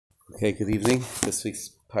Okay, good evening. This week's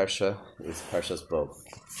Parsha is Parsha's Bo.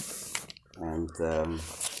 And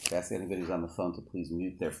if I ask anybody who's on the phone to please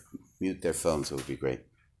mute their phones, it would be great.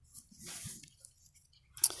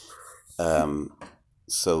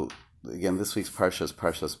 So, again, this week's Parsha is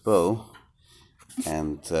Parsha's Bo.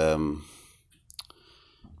 And hold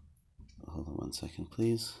on one second,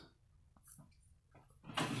 please.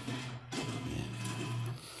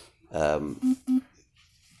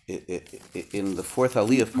 In the fourth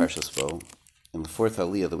Aliyah of Parshas Bo, in the fourth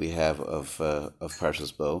Aliyah that we have of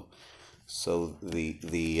Parshas Bo, so the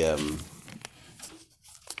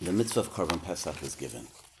mitzvah of Korban Pesach is given.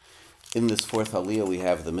 In this fourth Aliyah, we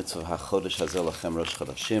have the mitzvah HaChodesh Hazeh Lachem Rosh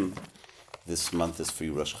Chodashim. This month is for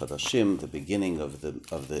you Rosh Chodashim, the beginning of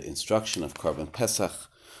the instruction of Korban Pesach,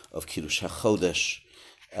 of Kiddush HaChodesh,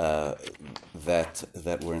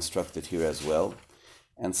 that we're instructed here as well,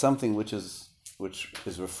 and something which is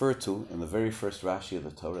referred to in the very first Rashi of the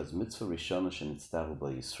Torah as Mitzvah Rishona Shenitztavu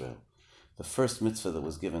B'Yisrael, the first mitzvah that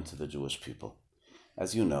was given to the Jewish people.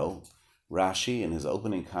 As you know, Rashi, in his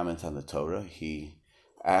opening comment on the Torah, he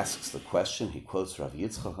asks the question, he quotes Rav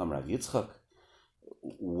Yitzchak, Rav Yitzchak,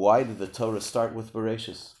 why did the Torah start with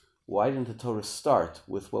Bereshis? Why didn't the Torah start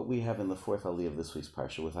with what we have in the fourth Aliyah of this week's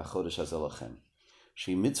Parsha, with HaChodesh Hazeh Lachem?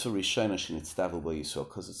 She Mitzvah Rishona Shenitztavu B'Yisrael,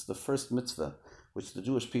 because it's the first mitzvah which the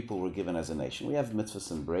Jewish people were given as a nation. We have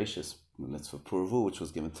mitzvahs in Bereshis, the mitzvah of Purvu, which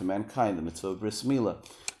was given to mankind, the mitzvah of Bris Milah,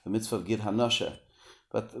 the mitzvah of Gid HaNoshe.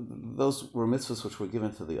 But those were mitzvahs which were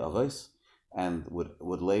given to the Avos, and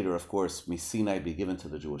would later, of course, Misinai be given to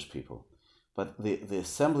the Jewish people. But the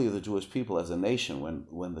assembly of the Jewish people as a nation,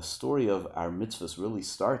 when the story of our mitzvahs really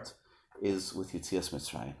start, is with Yetzias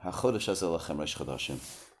Mitzrayim. HaChodesh Hazeh Lachem Rosh Chodashim.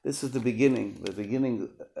 This is the beginning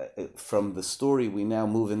from the story we now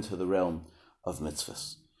move into the realm of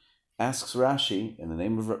mitzvahs. Asks Rashi, in the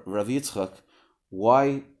name of Rav Yitzchak,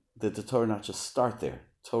 why did the Torah not just start there?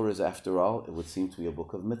 Torah is, after all, it would seem to be a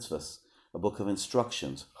book of mitzvahs, a book of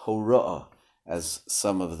instructions, hora'ah, as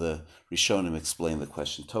some of the Rishonim explain the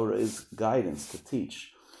question. Torah is guidance to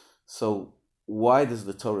teach. So why does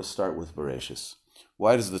the Torah start with Bereshis?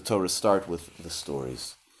 Why does the Torah start with the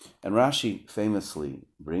stories? And Rashi famously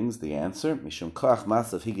brings the answer, Mishum Kach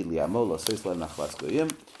Masav Higid Li'amo L'Seis Le'Nachlas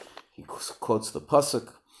Goyim. He quotes the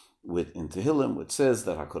pasuk in Tehillim, which says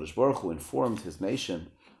that HaKadosh Baruch Hu informed his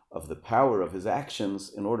nation of the power of his actions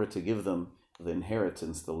in order to give them the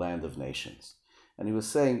inheritance, the land of nations. And he was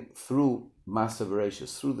saying, through Masa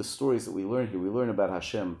Bereshis, through the stories that we learn here, we learn about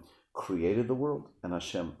Hashem created the world, and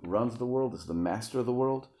Hashem runs the world, is the master of the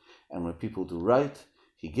world, and when people do right,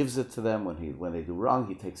 he gives it to them. When they do wrong,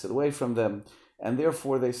 he takes it away from them. And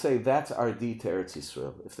therefore they say, that's our deed to Eretz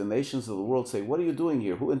Yisrael. If the nations of the world say, what are you doing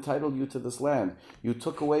here? Who entitled you to this land? You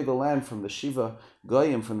took away the land from the Shiva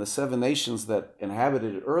Goyim, from the 7 nations that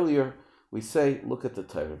inhabited it earlier. We say, look at the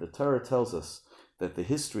Torah. The Torah tells us that the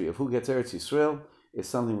history of who gets Eretz Yisrael is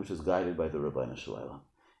something which is guided by the Rabbeinu Shalom.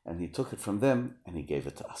 And he took it from them and he gave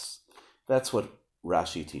it to us. That's what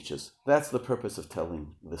Rashi teaches. That's the purpose of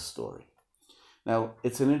telling this story. Now,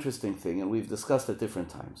 it's an interesting thing, and we've discussed at different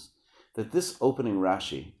times, that this opening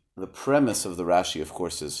Rashi, the premise of the Rashi, of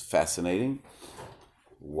course, is fascinating.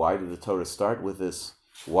 Why did the Torah start with this?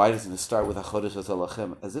 Why doesn't it start with HaChodesh Hazeh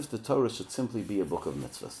Lachem? As if the Torah should simply be a book of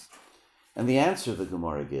mitzvahs. And the answer the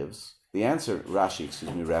Gemara gives,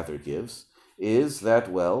 Rashi gives, is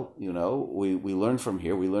that, well, we learn from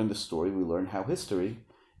here, we learn the story, we learn how history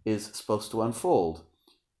is supposed to unfold.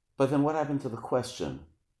 But then what happened to the question?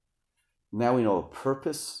 Now we know a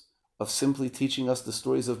purpose of simply teaching us the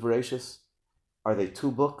stories of Bereshis. Are they 2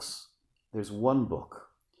 books? There's 1 book.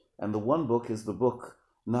 And the 1 book is the book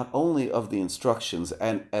not only of the instructions,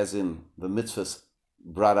 and as in the mitzvahs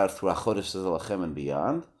brought out through HaChodesh Hazeh Lachem and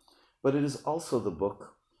beyond, but it is also the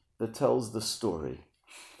book that tells the story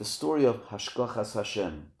of Hashgachas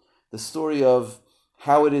Hashem, the story of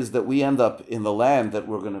how it is that we end up in the land that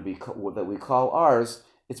that we call ours.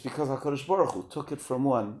 It's because HaKadosh Baruch Hu took it from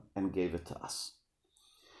one and gave it to us.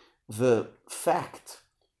 The fact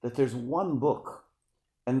that there's 1 book,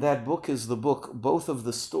 and that book is the book both of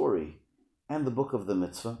the story and the book of the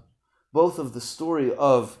mitzvah, both of the story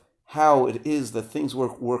of how it is that things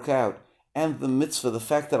work out, and the mitzvah, the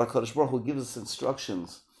fact that HaKadosh Baruch Hu gives us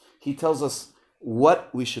instructions. He tells us what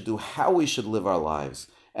we should do, how we should live our lives,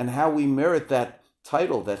 and how we merit that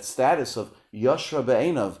title, that status of Yashra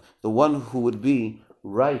Be'einav, the one who would be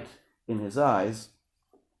right in his eyes.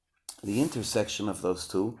 The intersection of those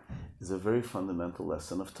two is a very fundamental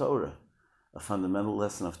lesson of Torah. A fundamental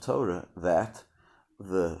lesson of Torah that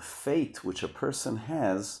the fate which a person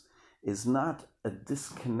has is not a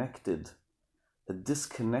disconnected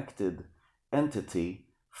entity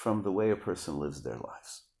from the way a person lives their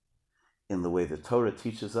lives. In the way the Torah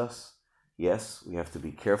teaches us, yes, we have to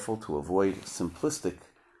be careful to avoid simplistic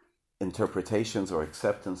interpretations or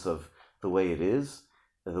acceptance of the way it is,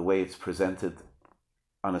 the way it's presented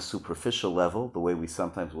on a superficial level, the way we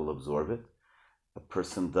sometimes will absorb it. A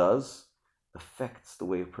person does affects the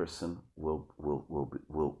way a person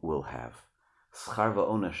will have. Schar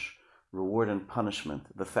va'onesh, reward and punishment.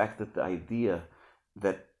 The fact that the idea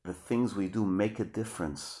that the things we do make a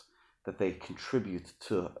difference, that they contribute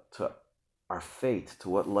to our fate, to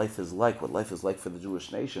what life is like for the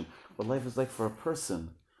Jewish nation, what life is like for a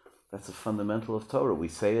person. That's a fundamental of Torah. We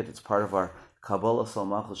say it, it's part of our Kabbalah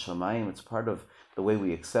Salmachul Shamayim, it's part of the way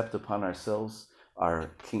we accept upon ourselves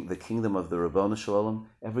the kingdom of the Rabbanu Shalom.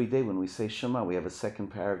 Every day when we say Shema, we have a second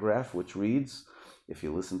paragraph which reads, if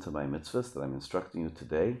you listen to my mitzvahs that I'm instructing you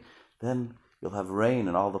today, then you'll have rain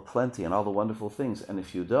and all the plenty and all the wonderful things. And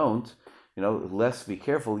if you don't, less be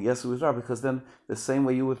careful, yes, withdraw, because then the same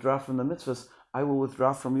way you withdraw from the mitzvahs, I will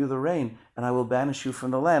withdraw from you the rain, and I will banish you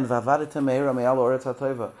from the land. You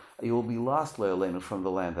will be lost, le'olenu, from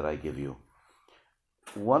the land that I give you.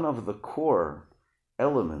 One of the core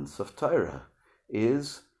elements of Torah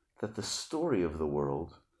is that the story of the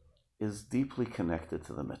world is deeply connected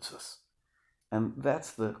to the mitzvahs. And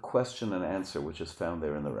that's the question and answer which is found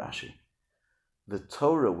there in the Rashi. The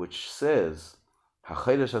Torah which says,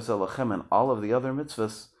 HaChodesh Hazeh Lachem, and all of the other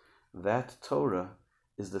mitzvahs, that Torah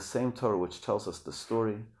is the same Torah which tells us the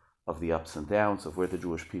story of the ups and downs of where the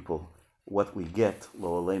Jewish people, what we get,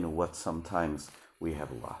 lo aleinu, what sometimes we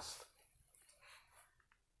have lost.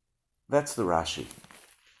 That's the Rashi.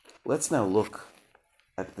 Let's now look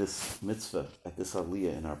at this mitzvah, at this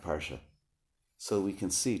aliyah in our parsha, so we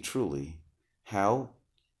can see truly how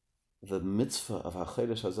the mitzvah of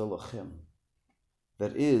HaChodesh Hazeh Lachem,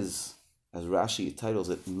 that is, as Rashi titles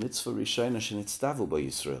it, mitzvah rishayna shenitztavu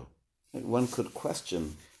b'Yisrael. One could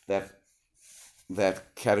question that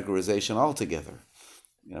categorization altogether.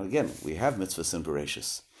 Again, we have mitzvahs in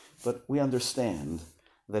Bereshis, but we understand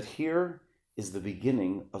that here is the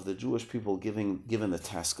beginning of the Jewish people given the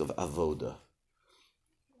task of avoda.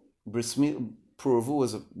 Bris Puravu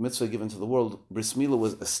was a mitzvah given to the world. Bris Milah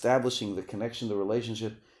was establishing the connection, the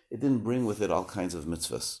relationship. It didn't bring with it all kinds of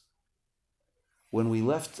mitzvahs. When we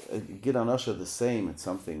left Gid Anasha the same, it's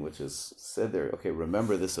something which is said there, okay,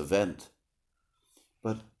 remember this event.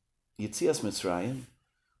 But Yitzias Mitzrayim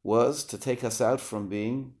was to take us out from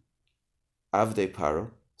being Avdei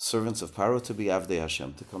Paro, servants of Paro, to be Avdei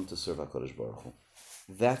Hashem, to come to serve HaKadosh Baruch Hu.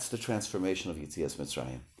 That's the transformation of Yitzias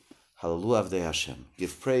Mitzrayim. Hallelu Avdei Hashem.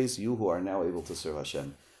 Give praise, you who are now able to serve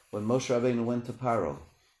Hashem. When Moshe Rabbeinu went to Paro,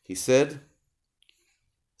 he said,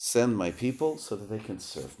 send my people so that they can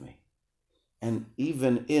serve me. And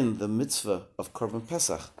even in the mitzvah of Korban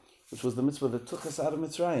Pesach, which was the mitzvah that took us out of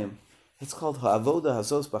Mitzrayim, it's called Ha'avoda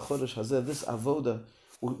Hazos B'Chodesh Hazeh. This avoda,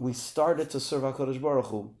 we started to serve HaKadosh Baruch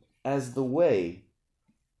Hu as the way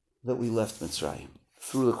that we left Mitzrayim,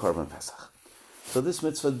 through the Korban Pesach. So this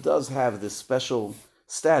mitzvah does have this special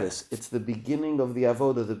status. It's the beginning of the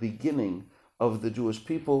avoda, the beginning of the Jewish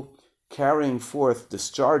people carrying forth,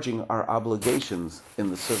 discharging our obligations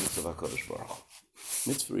in the service of HaKadosh Baruch Hu.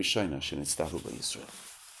 Mitzvah Rishayna shenitztavu b'Yisrael.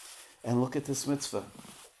 And look at this mitzvah,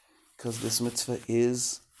 because this mitzvah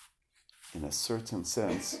is, in a certain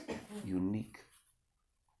sense, unique.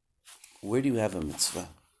 Where do you have a mitzvah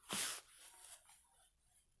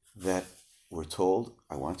that we're told,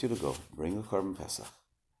 I want you to go, bring a Korban Pesach,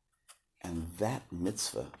 and that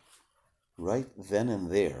mitzvah, right then and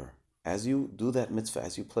there, as you do that mitzvah,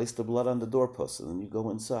 as you place the blood on the doorpost and then you go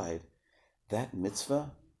inside, that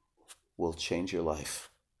mitzvah will change your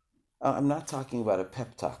life. I'm not talking about a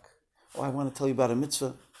pep talk. I want to tell you about a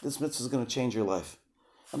mitzvah. This mitzvah is going to change your life.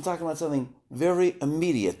 I'm talking about something very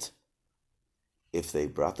immediate. If they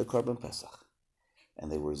brought the Korban Pesach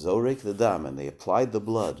and they were zorek the dam and they applied the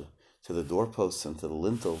blood to the doorposts and to the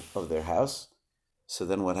lintel of their house, so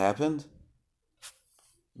then what happened?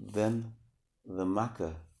 Then the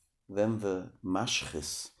makkah, then the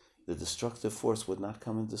mashchis, the destructive force, would not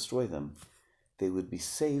come and destroy them. They would be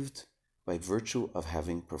saved by virtue of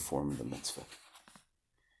having performed the mitzvah.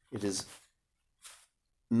 It is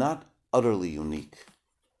not utterly unique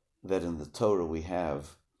that in the Torah we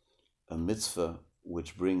have a mitzvah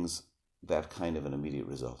which brings that kind of an immediate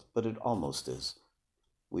result, but it almost is.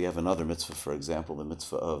 We have another mitzvah, for example, the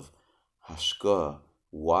mitzvah of hashkoah,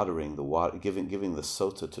 watering the water, giving the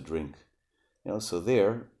sota to drink. So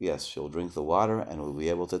there, yes, she'll drink the water and we'll be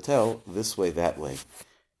able to tell this way, that way.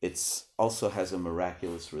 It also has a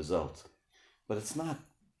miraculous result. But it's not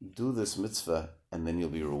do this mitzvah and then you'll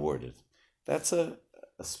be rewarded. That's a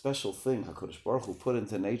a special thing HaKadosh Baruch Hu put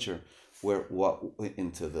into nature,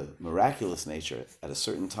 into the miraculous nature at a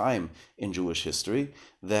certain time in Jewish history,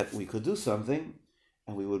 that we could do something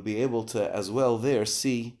and we would be able to as well there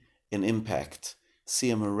see an impact,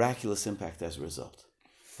 see a miraculous impact as a result.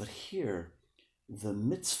 But here, the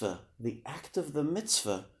mitzvah, the act of the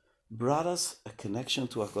mitzvah, brought us a connection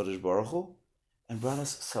to HaKadosh Baruch Hu and brought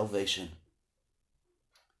us salvation.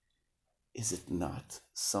 Is it not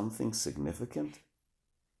something significant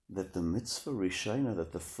that the mitzvah Rishayna,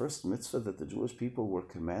 that the first mitzvah that the Jewish people were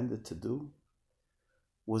commanded to do,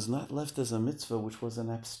 was not left as a mitzvah which was an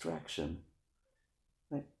abstraction?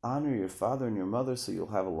 Right? Honor your father and your mother so you'll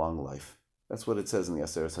have a long life. That's what it says in the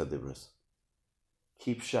Aseret HaDibros.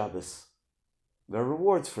 Keep Shabbos. There are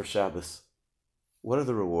rewards for Shabbos. What are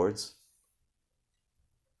the rewards?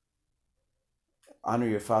 Honor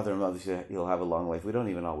your father and mother so you'll have a long life. We don't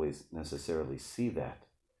even always necessarily see that.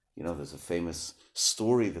 There's a famous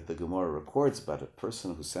story that the Gemara records about a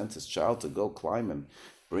person who sent his child to go climb and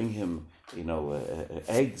bring him,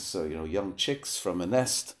 eggs, or, young chicks from a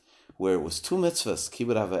nest, where it was two mitzvahs,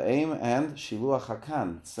 kibbud avayim and shiluach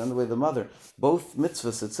hakan, send away the mother. Both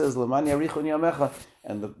mitzvahs, it says, l'man yarichun yamecha,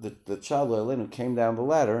 and the child, who came down the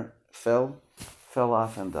ladder, fell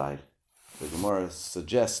off and died. The Gemara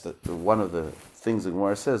suggests that one of the things the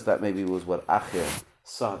Gemara says, that maybe was what Acher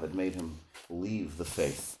saw that made him leave the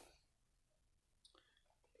faith.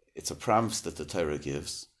 It's a promise that the Torah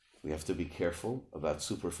gives. We have to be careful about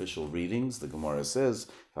superficial readings. The Gemara says,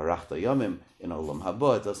 Varachta Yomim in Olam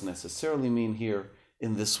Haba. It doesn't necessarily mean here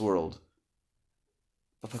in this world.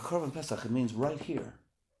 But by Korban Pesach, it means right here.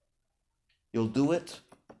 You'll do it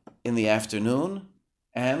in the afternoon,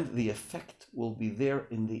 and the effect will be there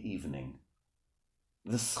in the evening.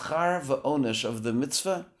 The schar va'onesh of the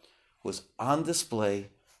mitzvah was on display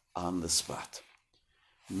on the spot.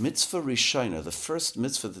 Mitzvah Rishayna, the first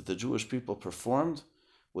mitzvah that the Jewish people performed,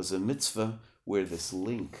 was a mitzvah where this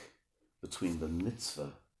link between the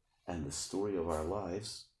mitzvah and the story of our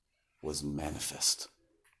lives was manifest,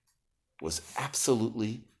 was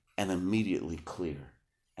absolutely and immediately clear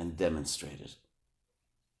and demonstrated.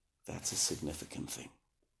 That's a significant thing.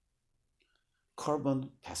 Korban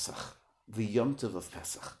Pesach, the Yom Tov of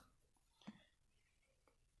Pesach.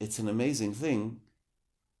 It's an amazing thing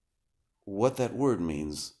what that word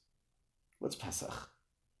means. What's Pesach?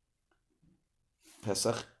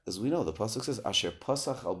 Pesach, as we know, the pasuk says, "Asher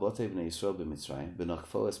Pesach al botei bnei Yisrael b'Mitzrayim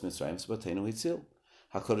b'nachfo es Mitzrayim s'batenu hitzil."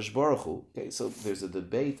 HaKadosh Baruch Hu. Okay, so there's a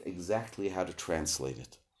debate exactly how to translate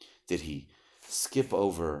it. Did he skip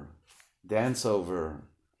over, dance over?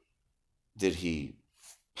 Did he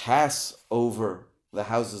pass over the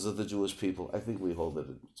houses of the Jewish people? I think we hold that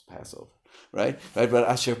it's Passover. Right? But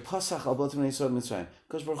Asher Pasach al botei bnei Yisrael b'Mitzrayim.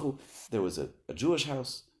 HaKadosh Baruch Hu, there was a Jewish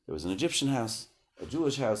house, there was an Egyptian house, a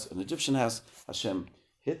Jewish house, an Egyptian house. Hashem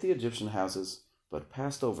hit the Egyptian houses, but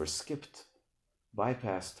passed over, skipped,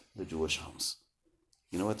 bypassed the Jewish homes.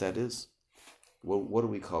 You know what that is? What do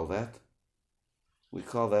we call that? We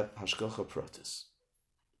call that Hashgacha Pratis.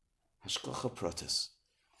 Hashgacha Pratis.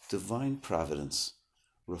 Divine providence,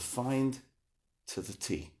 refined to the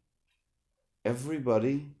T.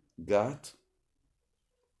 Everybody got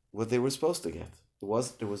what they were supposed to get.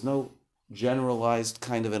 There was no generalized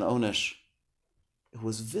kind of an onesh. It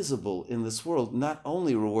was visible in this world, not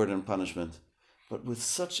only reward and punishment, but with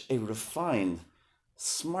such a refined,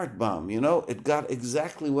 smart bomb. It got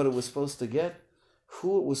exactly what it was supposed to get,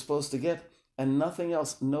 who it was supposed to get, and nothing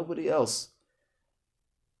else, nobody else.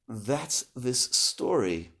 That's this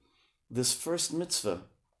story, this first mitzvah.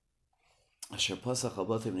 Asher Pasach al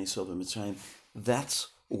botei bnei Yisrael b'Mitzrayim. That's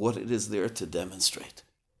what it is there to demonstrate.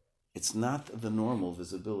 It's not the normal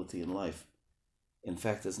visibility in life. In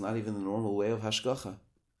fact, it's not even the normal way of hashgacha.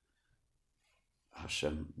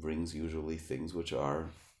 Hashem brings usually things which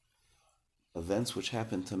are events which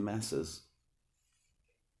happen to masses.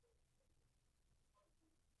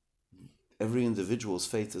 Every individual's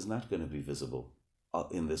fate is not going to be visible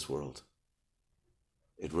in this world.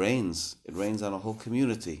 It rains on a whole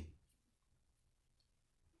community.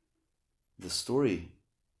 The story,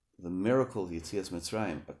 the miracle of Yetzias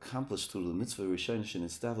Mitzrayim, accomplished through the mitzvah Rishon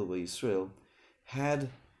Shenitztavu by Yisrael, had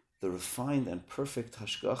the refined and perfect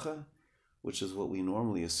hashgacha, which is what we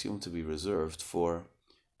normally assume to be reserved for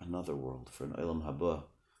another world, for an Olam Haba,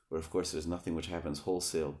 where of course there's nothing which happens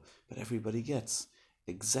wholesale, but everybody gets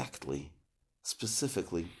exactly,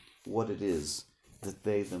 specifically, what it is that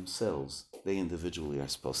they themselves, they individually are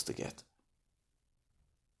supposed to get.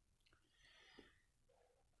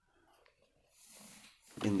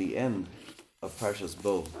 In the end of Parshas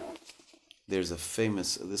Bo, this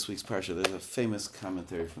week's Parsha, there's a famous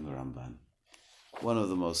commentary from the Ramban. one of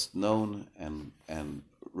the most known and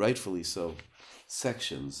rightfully so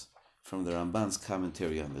sections from the Ramban's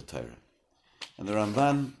commentary on the Torah. And the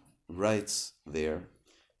Ramban writes there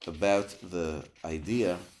about the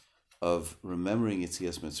idea of remembering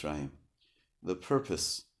Yetzias Mitzrayim, the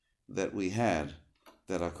purpose that we had,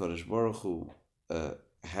 that HaKadosh Baruch Hu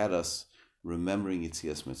had us remembering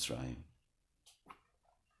Yetzias Mitzrayim.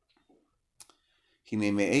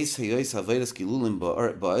 Hine me'eis hayois havedas gilulim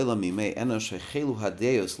ba'olam mimei Enosh hechelu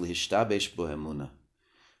hadeos lihishtabesh bo emuna.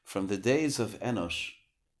 From the days of Enosh,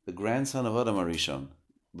 the grandson of Adam HaRishon,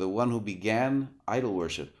 the one who began idol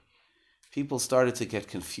worship, people started to get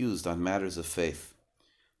confused on matters of faith.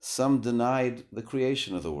 Some denied the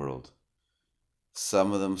creation of the world.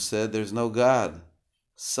 Some of them said there's no God.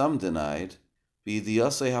 Some denied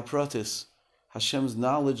b'yidiyasei hapratis, Hashem's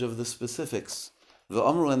knowledge of the specifics.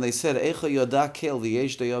 V'omru, and they said, Eicha yoda kel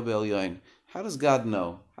v'yesh deya be'elyon. How does God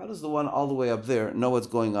know? How does the one all the way up there know what's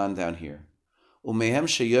going on down here? Umehem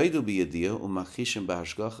sheyoidu b'yediyah umachishim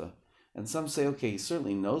b'hashgacha. And some say, okay, he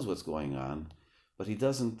certainly knows what's going on, but he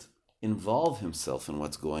doesn't involve himself in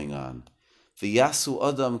what's going on. V'yasu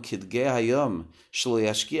adam kidgei hayom shelo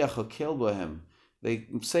yashkiach hakel bohem. They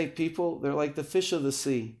say people, they're like the fish of the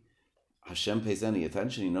sea. Hashem pays any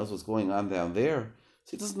attention. He knows what's going on down there.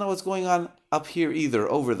 So he doesn't know what's going on up here either,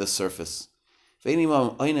 over the surface. They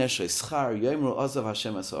would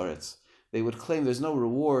claim there's no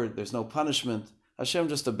reward, there's no punishment. Hashem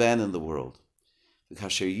just abandoned the world.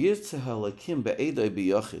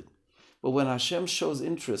 But when Hashem shows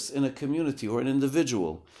interest in a community or an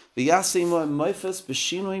individual, and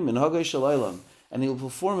he will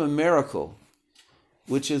perform a miracle,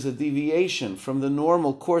 which is a deviation from the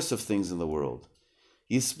normal course of things in the world,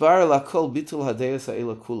 it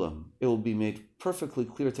will be made perfectly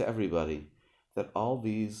clear to everybody that all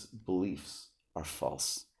these beliefs are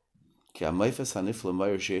false. When you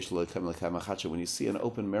see an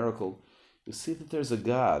open miracle, you see that there's a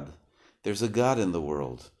God. There's a God in the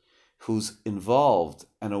world who's involved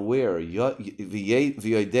and aware, and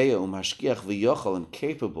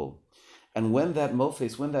capable. And when that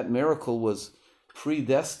mofes, when that miracle was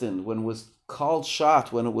predestined, when it was called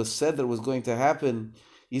shot, when it was said that it was going to happen,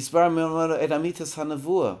 the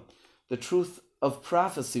truth of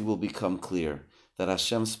prophecy will become clear, that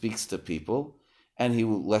Hashem speaks to people, and he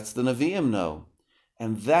lets the Nevi'im know.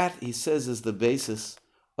 And that, he says, is the basis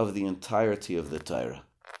of the entirety of the Torah.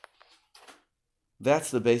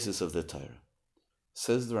 That's the basis of the Torah.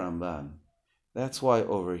 Says the Ramban. That's why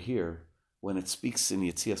over here, when it speaks in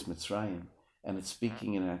Yetzias Mitzrayim, and it's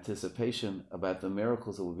speaking in anticipation about the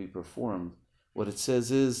miracles that will be performed, what it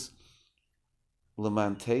says is,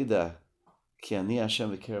 L'man teida ki ani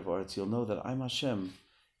Hashem b'kerev haaretz. You'll know that I'm Hashem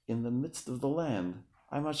in the midst of the land.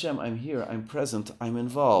 I'm Hashem, I'm here, I'm present, I'm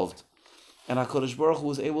involved. And HaKadosh Baruch Hu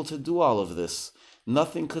was able to do all of this.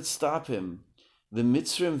 Nothing could stop him. The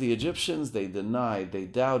Mitzrim, the Egyptians, they denied, they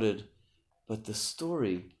doubted. But the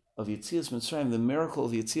story of Yetzias Mitzrayim, the miracle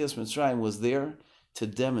of Yetzias Mitzrayim, was there to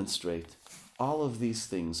demonstrate all of these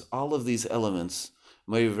things, all of these elements.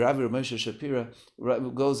 Rabbi Moshe Shapira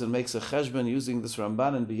goes and makes a cheshbon using this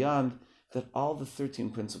Ramban and beyond, that all the 13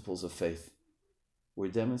 principles of faith were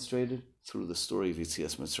demonstrated through the story of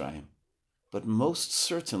Yetzias Mitzrayim. But most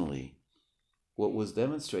certainly, what was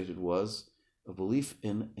demonstrated was a belief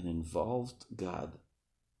in an involved God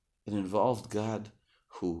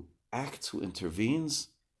who acts, who intervenes,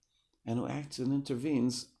 and who acts and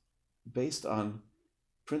intervenes based on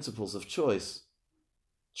principles of choice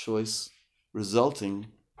resulting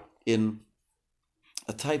in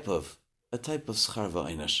a type of schar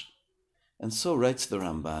v'einish. And so writes the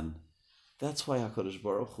Ramban, that's why HaKadosh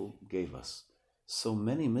Baruch Hu gave us so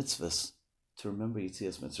many mitzvahs to remember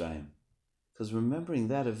Yetzias Mitzrayim. Because remembering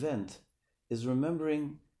that event is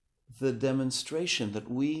remembering the demonstration that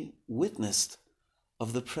we witnessed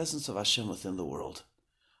of the presence of Hashem within the world,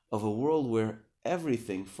 of a world where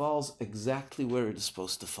everything falls exactly where it is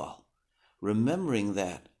supposed to fall. Remembering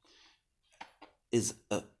that is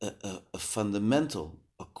a fundamental,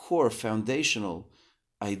 a core, foundational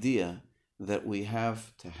idea that we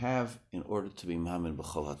have to have in order to be Ma'amin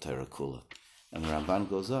B'chol HaTorah Kula. And Ramban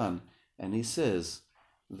goes on, and he says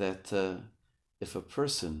that if a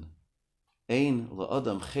person Ein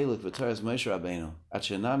la'adam chelik v'taras Moshe Rabbeinu at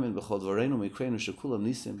shenamin b'chol dvareinu mikreinu shekulam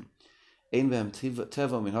nisim ein behem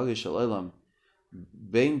teva minhagei shel olam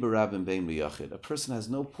bein b'rabim bein b'yachid. A person has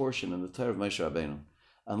no portion in the Torah of Moshe Rabbeinu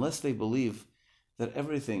unless they believe that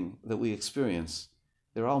everything that we experience,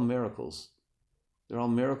 they're all miracles. They're all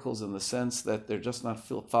miracles in the sense that they're just not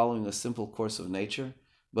following a simple course of nature,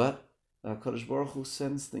 but HaKadosh Baruch Hu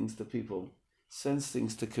sends things to people, sends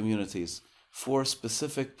things to communities, for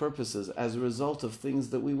specific purposes as a result of things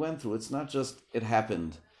that we went through. It's not just it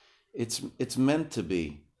happened. It's meant to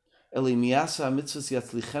be. The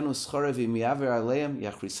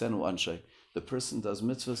person does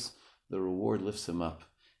mitzvahs, the reward lifts him up.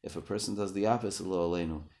 If a person does the opposite,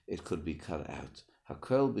 it could be cut out.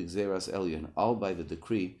 Hakol b'gzeras elyon, all by the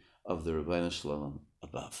decree of the Rebbeinu Shalom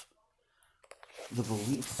above. The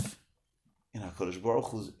belief in HaKadosh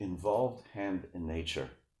Baruch Hu's involved hand in nature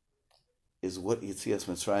is what Yetzias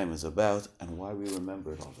Mitzrayim is about and why we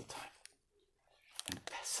remember it all the time. And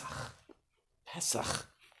Pesach.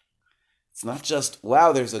 It's not just,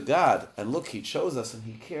 wow, there's a God, and look, he chose us and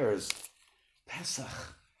he cares.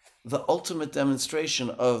 Pesach, the ultimate demonstration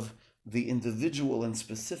of the individual and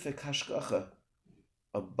specific hashgacha,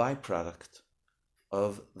 a byproduct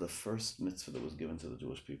of the first mitzvah that was given to the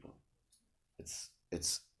Jewish people.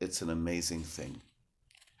 It's an amazing thing.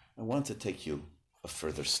 I want to take you a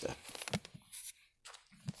further step.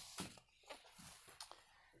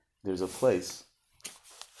 There's a place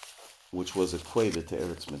which was equated to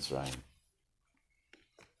Eretz Mitzrayim.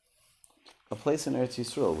 A place in Eretz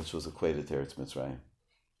Yisrael which was equated to Eretz Mitzrayim.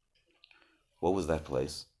 What was that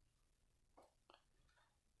place?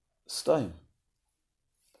 Sodom.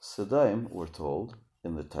 Sodom, we're told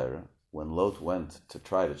in the Torah, when Lot went to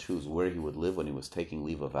try to choose where he would live when he was taking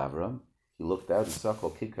leave of Avram, he looked out, he saw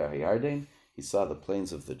Kol Kikar HaYarden, he saw the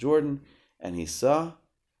plains of the Jordan, and he saw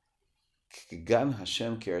Gan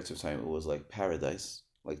Hashem Keretz Mitzrayim. It was like paradise,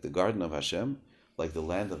 like the garden of Hashem, like the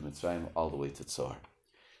land of Mitzrayim, all the way to Tzor.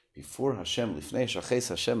 Before Hashem, Lifnei Shaches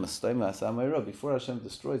Hashem Mastayma Asa Amayra, before Hashem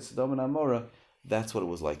destroyed Sodom and Amorah, that's what it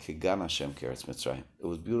was like, Gan Hashem Keretz Mitzrayim. It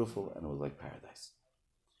was beautiful and it was like paradise.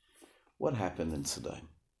 What happened in Sodom?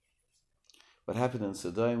 What happened in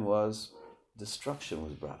Sodom was destruction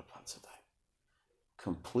was brought upon Sodom.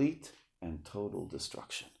 Complete and total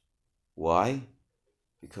destruction. Why?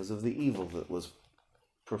 Because of the evil that was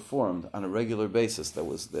performed on a regular basis. That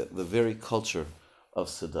was the very culture of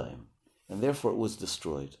Sodom. And therefore it was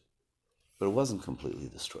destroyed. But it wasn't completely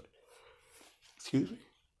destroyed. Excuse me?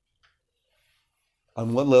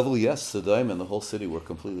 On one level, yes, Sodom and the whole city were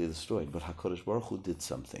completely destroyed. But HaKadosh Baruch Hu did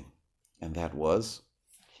something. And that was,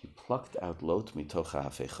 he plucked out Lot mitoch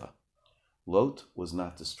ha'afecha. Lot was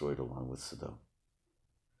not destroyed along with Sodom.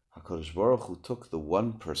 HaKadosh Baruch Hu took the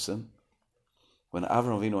one person, when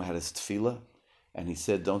Avram Avinu had his tefillah, and he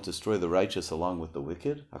said, don't destroy the righteous along with the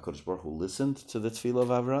wicked, HaKadosh Baruch Hu listened to the tefillah of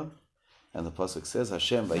Avram, and the pasuk says,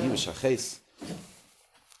 Hashem vayi v'shaches.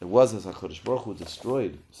 It was as HaKadosh Baruch Hu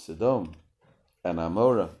destroyed Sodom and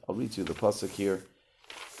Amorah. I'll read you the pasuk here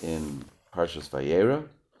in Parshas Vayera.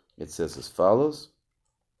 It says as follows,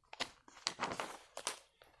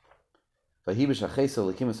 when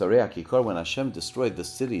Hashem destroyed the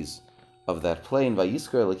cities of that plain,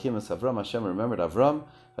 Hashem remembered Avram,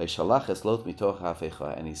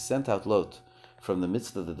 and he sent out Lot from the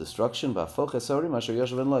midst of the destruction,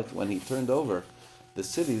 when he turned over the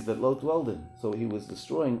cities that Lot dwelled in. So he was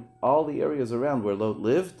destroying all the areas around where Lot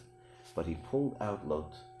lived, but he pulled out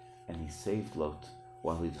Lot, and he saved Lot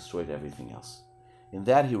while he destroyed everything else. In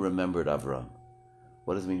that he remembered Avram.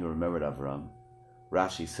 What does it mean he remembered Avram?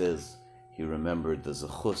 Rashi says he remembered the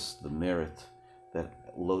zechus, the merit that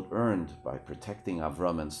Lot earned by protecting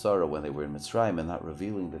Avram and Sarah when they were in Mitzrayim and not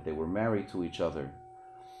revealing that they were married to each other.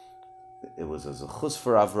 It was a zechus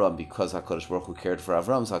for Avram because HaKadosh Baruch Hu cared for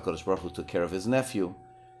Avram, so HaKadosh Baruch Hu took care of his nephew.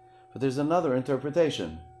 But there's another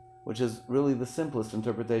interpretation, which is really the simplest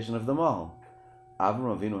interpretation of them all.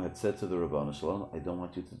 Avram Avinu had said to the Rebbeinu Shalom, I don't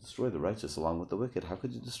want you to destroy the righteous along with the wicked. How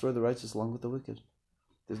could you destroy the righteous along with the wicked?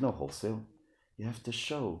 There's no wholesale. You have to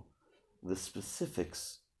show the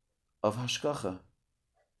specifics of Hashgacha.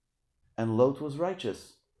 And Lot was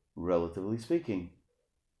righteous, relatively speaking,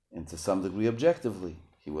 and to some degree objectively.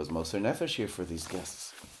 He was Moser Nefesh here for these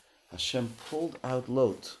guests. Hashem pulled out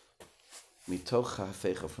Lot mitoch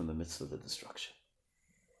ha'afecha from the midst of the destruction.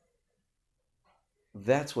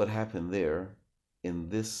 That's what happened there in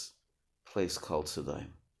this place called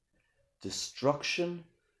Sodom. Destruction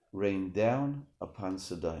rained down upon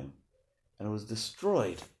Sodom, and it was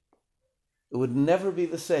destroyed. It would never be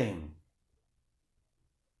the same.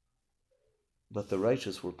 But the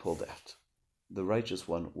righteous were pulled out. The righteous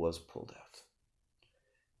one was pulled out.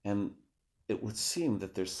 And it would seem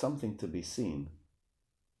that there's something to be seen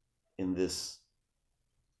in this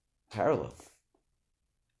parallel,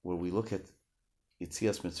 where we look at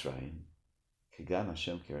Yetzias Mitzrayim, Kegan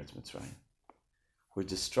Hashem Keretz Mitzrayim, where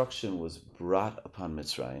destruction was brought upon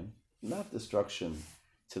Mitzrayim, not destruction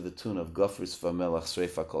to the tune of Gofris Vamelach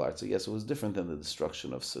Sreifa Kol Arza. Yes, it was different than the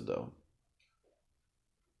destruction of Sodom.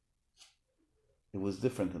 it was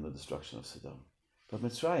different than the destruction of Sodom. But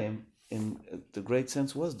Mitzrayim, in the great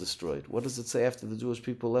sense, was destroyed. What does it say after the Jewish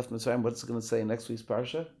people left Mitzrayim? What's it going to say in next week's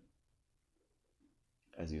parsha?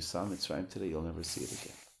 As you saw Mitzrayim today, you'll never see it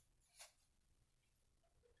again.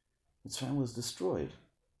 Mitzrayim was destroyed.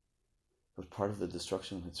 But part of the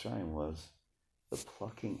destruction of Mitzrayim was the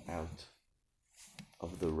plucking out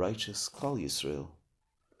of the righteous Klal Yisrael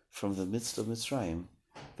from the midst of Mitzrayim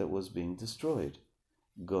that was being destroyed.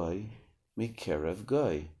 Goy mikerev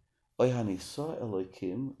goy. Oy hanisa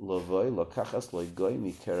Elokim lovoy lokachas loy goy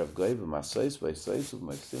mikerev goy b'masayis v'yisayis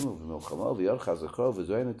v'maksim v'milchama v'yod chazakro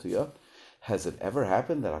v'zoyin tuyah. Has it ever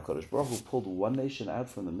happened that HaKadosh Baruch Hu pulled one nation out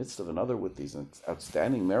from the midst of another with these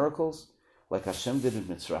outstanding miracles, like Hashem did in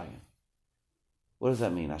Mitzrayim? What does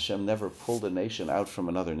that mean? Hashem never pulled a nation out from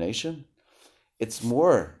another nation? It's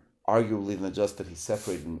more arguably than just that he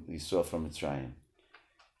separated Yisrael from Mitzrayim.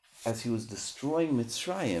 As he was destroying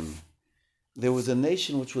Mitzrayim, there was a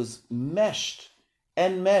nation which was enmeshed,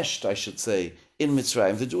 I should say, in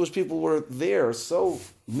Mitzrayim. The Jewish people were there, so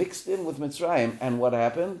mixed in with Mitzrayim. And what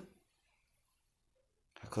happened?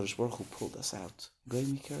 HaKadosh Baruch Hu pulled us out. Goy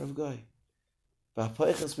mikerev goy.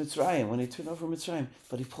 V'hapoiches Mitzrayim, when he turned over Mitzrayim,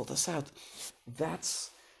 but he pulled us out.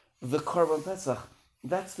 That's the Korban Pesach.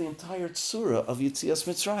 That's the entire tzura of Yetzias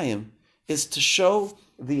Mitzrayim, is to show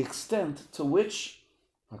the extent to which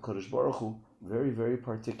HaKadosh Baruch Hu, very, very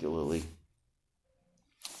particularly,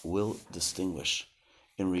 will distinguish,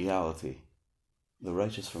 in reality, the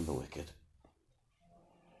righteous from the wicked.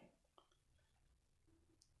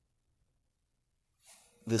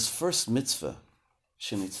 This first mitzvah,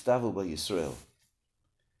 Shenitztavu by Yisrael,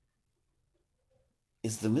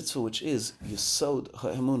 is the mitzvah which is Yesod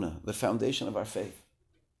HaEmunah, the foundation of our faith.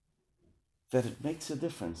 That it makes a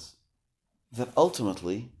difference. That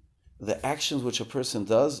ultimately, the actions which a person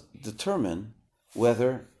does determine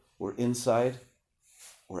whether we're inside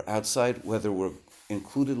or outside, whether we're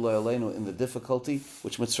included lo'aleinu in the difficulty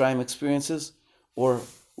which Mitzrayim experiences, or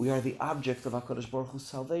we are the object of HaKadosh Baruch Hu's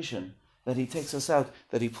salvation, that he takes us out,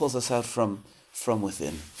 that he pulls us out from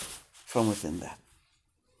within that.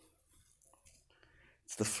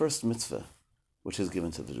 It's the first mitzvah which is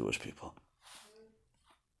given to the Jewish people.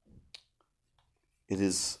 It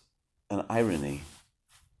is an irony,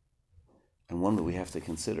 and one that we have to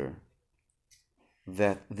consider,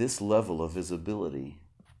 that this level of visibility,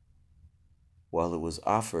 while it was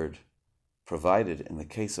provided in the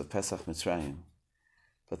case of Pesach Mitzrayim,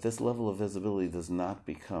 but this level of visibility does not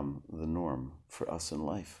become the norm for us in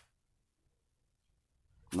life.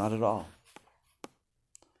 Not at all.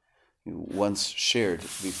 You once shared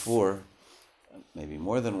before, maybe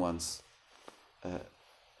more than once,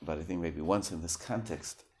 but I think maybe once in this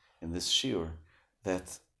context, in this shiur,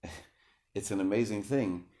 that it's an amazing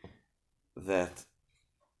thing that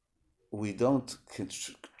we don't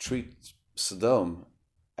treat Sodom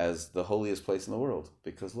as the holiest place in the world.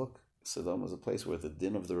 Because look, Sodom was a place where the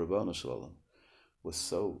din of the Rabbanu Shalom was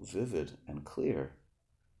so vivid and clear.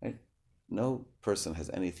 Right? No person has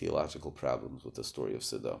any theological problems with the story of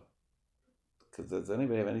Sodom. Does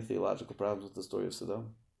anybody have any theological problems with the story of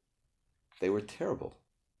Sodom? They were terrible.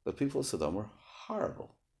 The people of Sodom were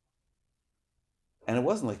horrible. And it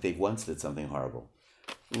wasn't like they once did something horrible.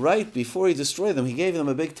 Right before he destroyed them, he gave them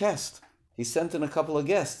a big test. He sent in a couple of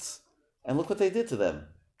guests. And look what they did to them.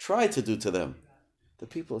 Tried to do to them. The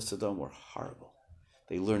people of Sodom were horrible.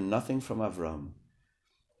 They learned nothing from Avram.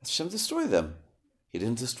 Hashem destroyed them. He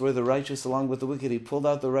didn't destroy the righteous along with the wicked. He pulled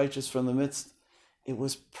out the righteous from the midst. It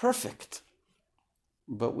was perfect.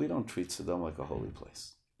 But we don't treat Sodom like a holy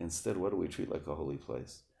place. Instead, what do we treat like a holy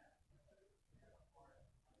place?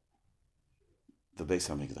 The Beis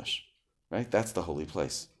HaMikdash. Right? That's the holy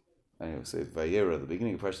place. I say Vayera, the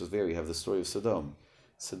beginning of Parshas Vayera, you have the story of Sodom.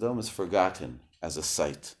 Sodom is forgotten as a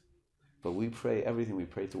site. But we pray, everything we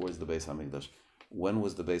pray towards the Beis HaMikdash. When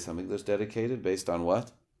was the Beis HaMikdash dedicated? Based on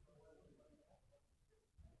what?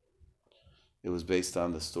 It was based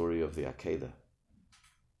on the story of the Akedah.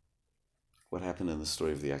 What happened in the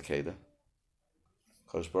story of the Akedah?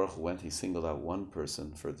 Kadosh Baruch Hu went, he singled out one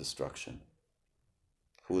person for destruction.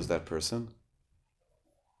 Who was that person?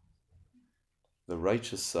 The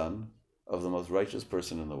righteous son of the most righteous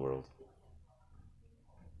person in the world.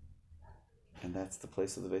 And that's the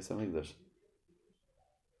place of the Beis HaMikdash.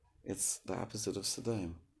 It's the opposite of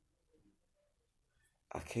Sodom.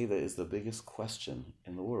 Akedah is the biggest question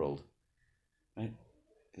in the world. Right?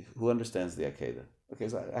 Who understands the Akedah? Okay,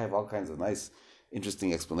 so I have all kinds of nice,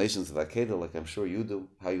 interesting explanations of Akedah, like I'm sure you do,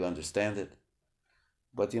 how you understand it.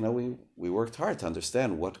 But we worked hard to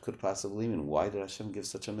understand what could possibly mean. Why did Hashem give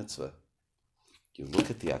such a mitzvah? You look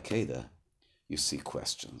at the Akedah, you see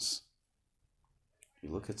questions. You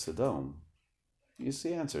look at Sodom, you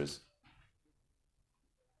see answers.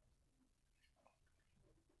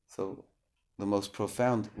 So the most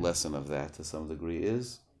profound lesson of that, to some degree,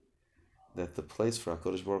 is that the place for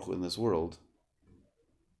HaKadosh Baruch Hu in this world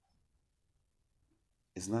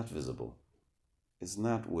is not visible. It's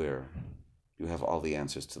not where you have all the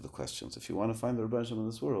answers to the questions. If you want to find the Rebbeinu Shalom in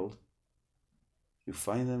this world, you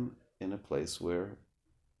find them in a place where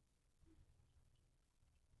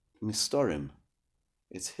mistorim,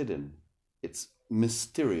 it's hidden, it's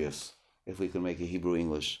mysterious, if we can make a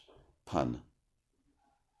Hebrew-English pun.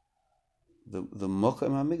 The Mokem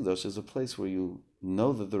HaMikdash is a place where you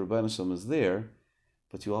know that the Rebbeinu Shalom is there,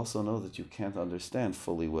 but you also know that you can't understand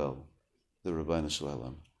fully well the Rebbeinu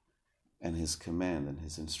Shalom and his command and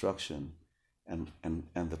his instruction and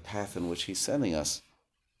the path in which he's sending us.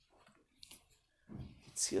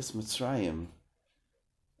 Yetzias Mitzrayim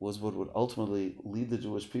was what would ultimately lead the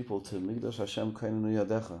Jewish people to Migdash Hashem Kainenu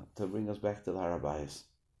Yadecha, to bring us back to the Har HaBayis.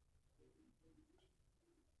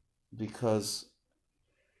 Because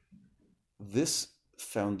this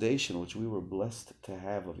foundation which we were blessed to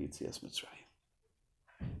have of Yetzias Mitzrayim,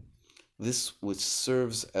 this which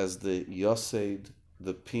serves as the Yosed,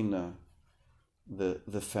 the Pina,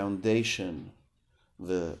 the foundation,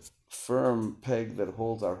 the firm peg that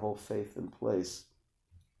holds our whole faith in place,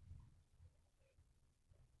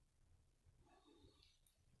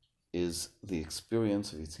 is the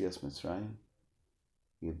experience of Yetzias Mitzrayim,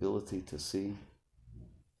 the ability to see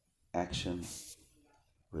action,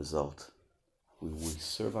 result. We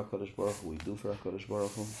serve HaKadosh Baruch Hu, we do for HaKadosh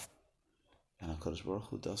Baruch Hu, and HaKadosh Baruch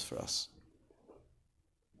Hu does for us.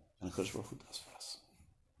 And HaKadosh Baruch Hu does for us.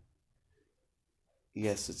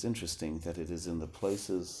 Yes, it's interesting that it is in the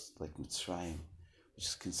places like Mitzrayim, which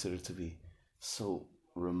is considered to be so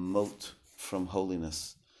remote from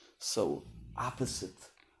holiness, so opposite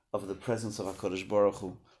of the presence of HaKadosh Baruch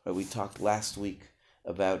Hu. Right? We talked last week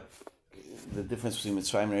about the difference between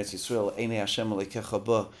Mitzrayim and Eretz Yisrael. Einei Hashem Elokecha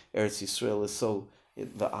ba. Eretz Yisrael is so,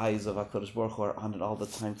 the eyes of HaKadosh Baruch Hu are on it all the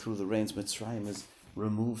time through the rains. Mitzrayim is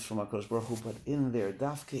removed from HaKadosh Baruch Hu, but in there,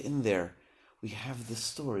 Dafke in there, we have the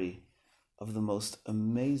story of the most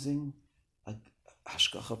amazing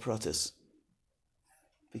Hashgacha Pratis.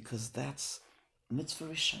 Because that's Mitzvah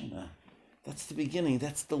Rishayna. That's the beginning.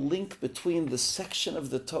 That's the link between the section of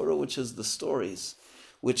the Torah, which is the stories,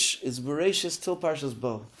 which is Bereshis till Parshas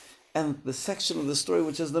Bo, and the section of the story,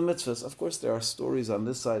 which is the mitzvahs. Of course, there are stories on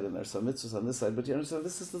this side and there's some mitzvahs on this side, but you understand,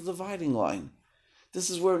 this is the dividing line. This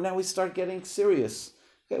is where now we start getting serious.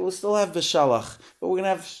 Okay, we'll still have Beshalach, but we're going to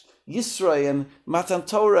have Yisro and Matan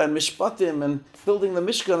Torah and Mishpatim and building the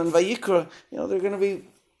Mishkan and Vayikra. There are going to be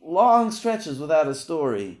long stretches without a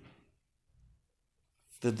story.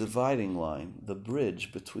 The dividing line, the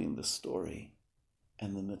bridge between the story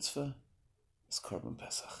and the mitzvah is Korban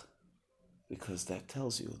Pesach. Because that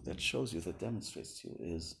tells you, that shows you, that demonstrates to you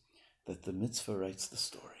is that the mitzvah writes the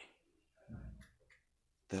story.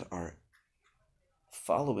 That are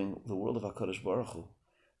following the world of HaKadosh Baruch Hu.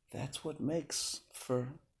 That's what makes for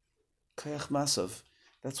Kayach Masav.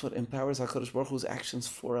 That's what empowers HaKadosh Baruch Hu's actions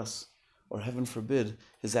for us. Or heaven forbid,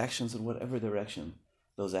 his actions in whatever direction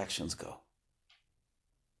those actions go.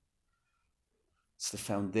 It's the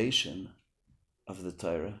foundation of the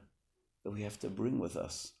Torah that we have to bring with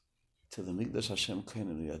us to the Migdash Hashem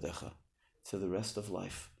Kainenu Yadecha, to the rest of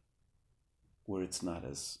life, where it's not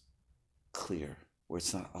as clear, where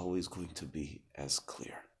it's not always going to be as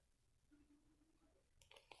clear.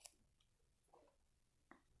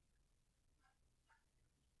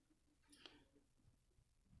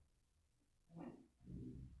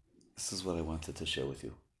 This is what I wanted to share with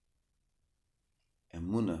you.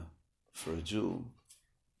 Emunah, for a Jew,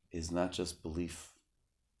 is not just belief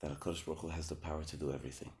that HaKadosh Baruch Hu has the power to do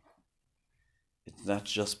everything. It's not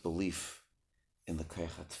just belief in the Kayach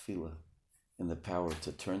HaTfilah, in the power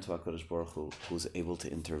to turn to HaKadosh Baruch Hu, who's able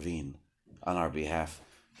to intervene on our behalf.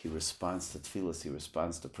 He responds to tefillas, he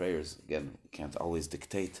responds to prayers. Again, we can't always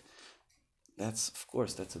dictate. That's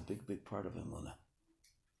a big, big part of Emunah.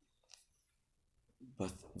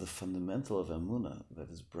 But the fundamental of Emunah that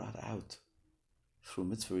is brought out through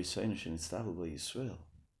Mitzvah Rishayna and Nitztavu by Yisrael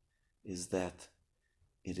is that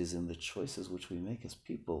it is in the choices which we make as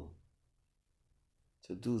people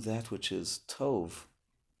to do that which is Tov,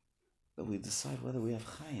 that we decide whether we have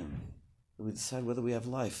Chaim, that we decide whether we have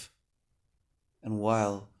life. And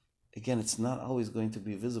while, again, it's not always going to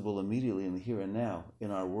be visible immediately in the here and now, in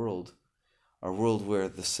our world where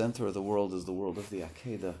the center of the world is the world of the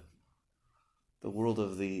Akedah, the world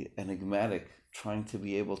of the enigmatic, trying to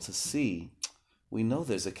be able to see. We know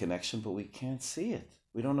there's a connection, but we can't see it.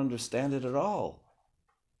 We don't understand it at all.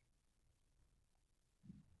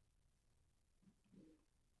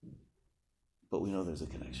 but we know there's a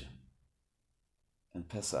connection. And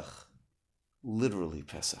Pesach, literally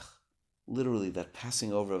that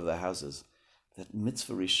passing over of the houses, that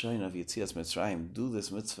mitzvah rishon of Yetzias Mitzrayim, do this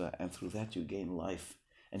mitzvah, and through that you gain life,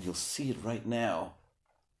 and you'll see it right now.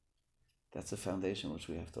 That's a foundation which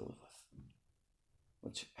we have to live with,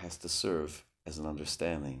 which has to serve as an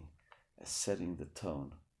understanding, as setting the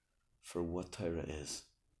tone for what Torah is.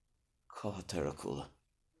 Kol HaTorah Kula.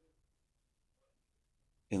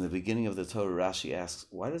 In the beginning of the Torah, Rashi asks,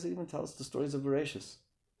 why does it even tell us the stories of Bereshis?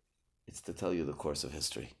 It's to tell you the course of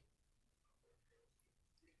history.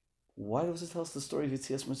 Why does it tell us the story of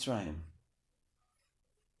Yetzias Mitzrayim?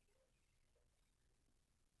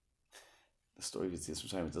 The story of Yetzias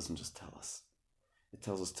Mitzrayim, it doesn't just tell us. It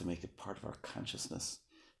tells us to make it part of our consciousness,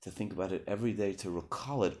 to think about it every day, to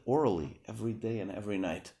recall it orally every day and every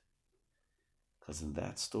night. Because in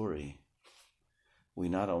that story, we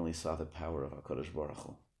not only saw the power of HaKadosh Baruch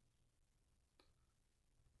Hu,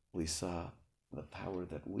 we saw the power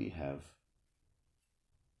that we have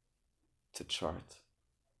to chart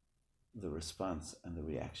the response and the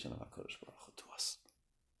reaction of HaKadosh Baruch Hu to us.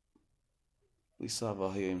 We saw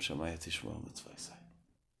V'hayim Shamayah Tishmo Mitzvaysai.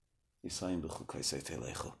 We saw Im B'chukaysai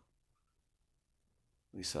Telechu.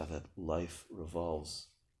 We saw that life revolves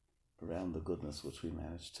around the goodness which we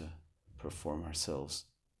manage to perform ourselves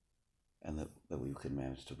and that we can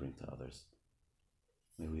manage to bring to others.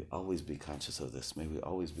 May we always be conscious of this. May we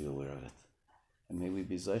always be aware of it. And may we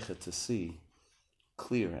be zeichet to see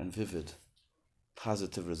clear and vivid,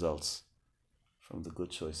 positive results from the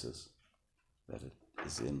good choices that it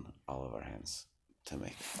is in all of our hands to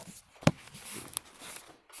make.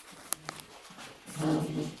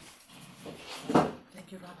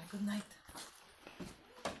 Thank you, Rabbi. Good night.